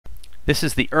This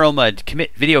is the erlmud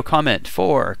commit video comment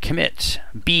for commit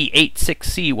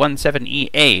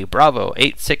b86c17ea Bravo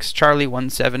 86 Charlie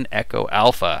 17 Echo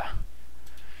Alpha.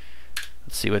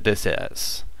 Let's see what this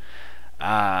is.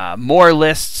 More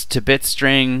lists to bit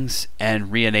strings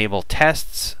and re-enable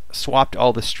tests. Swapped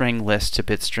all the string lists to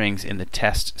bit strings in the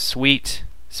test suite.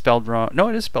 Spelled wrong. No,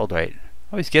 it is spelled right.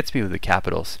 Always gets me with the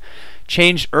capitals.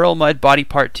 Changed erlmud body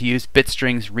part to use bit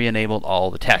strings. Re-enabled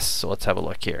all the tests. So let's have a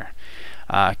look here.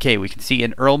 Okay, we can see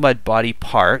in erlmud body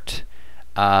part,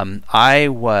 I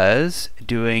was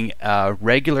doing a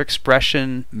regular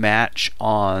expression match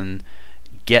on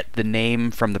get the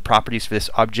name from the properties for this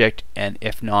object, and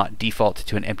if not, default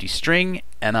to an empty string,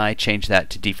 and I changed that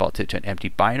to default to an empty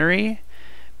binary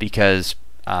because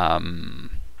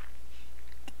I'm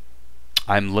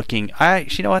looking.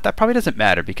 You know what? That probably doesn't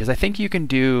matter because I think you can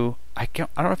do. I don't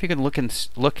know if you can look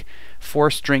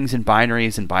for strings and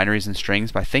binaries and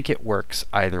strings, but I think it works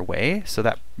either way. So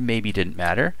that maybe didn't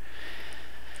matter.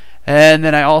 And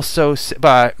then I also,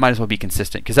 but might as well be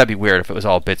consistent because that'd be weird if it was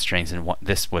all bit strings and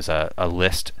this was a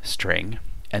list string.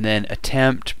 And then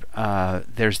attempt.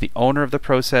 There's the owner of the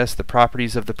process, the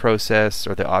properties of the process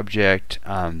or the object,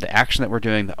 the action that we're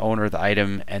doing, the owner of the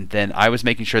item, and then I was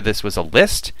making sure this was a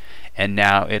list, and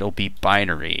now it'll be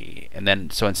binary. And then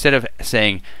so instead of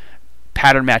saying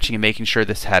pattern matching and making sure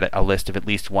this had a list of at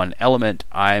least one element,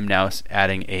 I'm now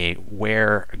adding a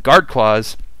where guard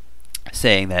clause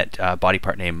saying that body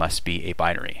part name must be a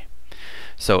binary.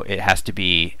 So it has to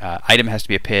be, item has to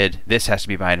be a PID, this has to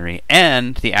be binary,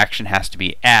 and the action has to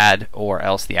be add, or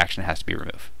else the action has to be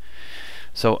remove.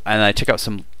 So, and I took out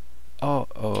some,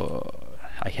 I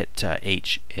hit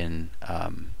H in,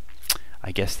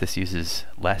 I guess this uses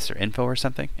less or info or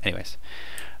something. Anyways.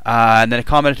 And then I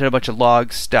commented a bunch of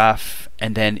log stuff,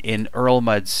 and then in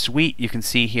erlmud suite, you can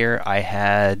see here, I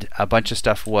had a bunch of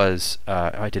stuff was,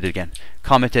 I did it again,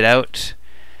 commented out.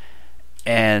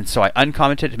 And so I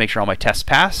uncommented to make sure all my tests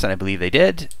pass, and I believe they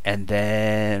did. And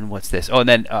then what's this? Oh, and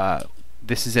then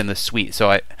this is in the suite. So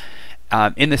I,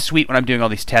 in the suite, when I'm doing all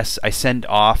these tests, I send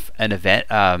off an event,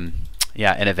 an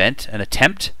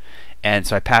attempt. And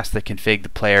so I pass the config, the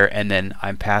player, and then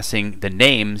I'm passing the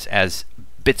names as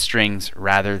bit strings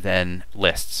rather than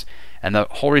lists. And the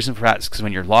whole reason for that is because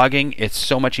when you're logging, it's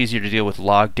so much easier to deal with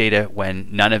log data when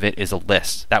none of it is a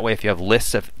list. That way, if you have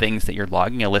lists of things that you're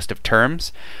logging, a list of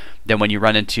terms, then when you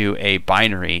run into a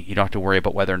binary, you don't have to worry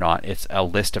about whether or not it's a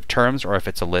list of terms or if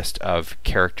it's a list of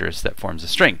characters that forms a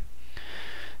string.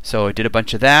 So I did a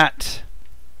bunch of that.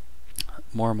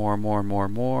 More,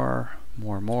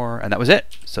 and that was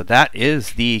it. So that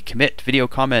is the commit video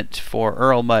comment for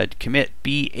erlmud commit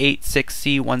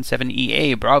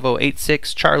b86c17ea Bravo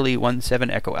 86 Charlie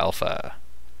 17 Echo Alpha.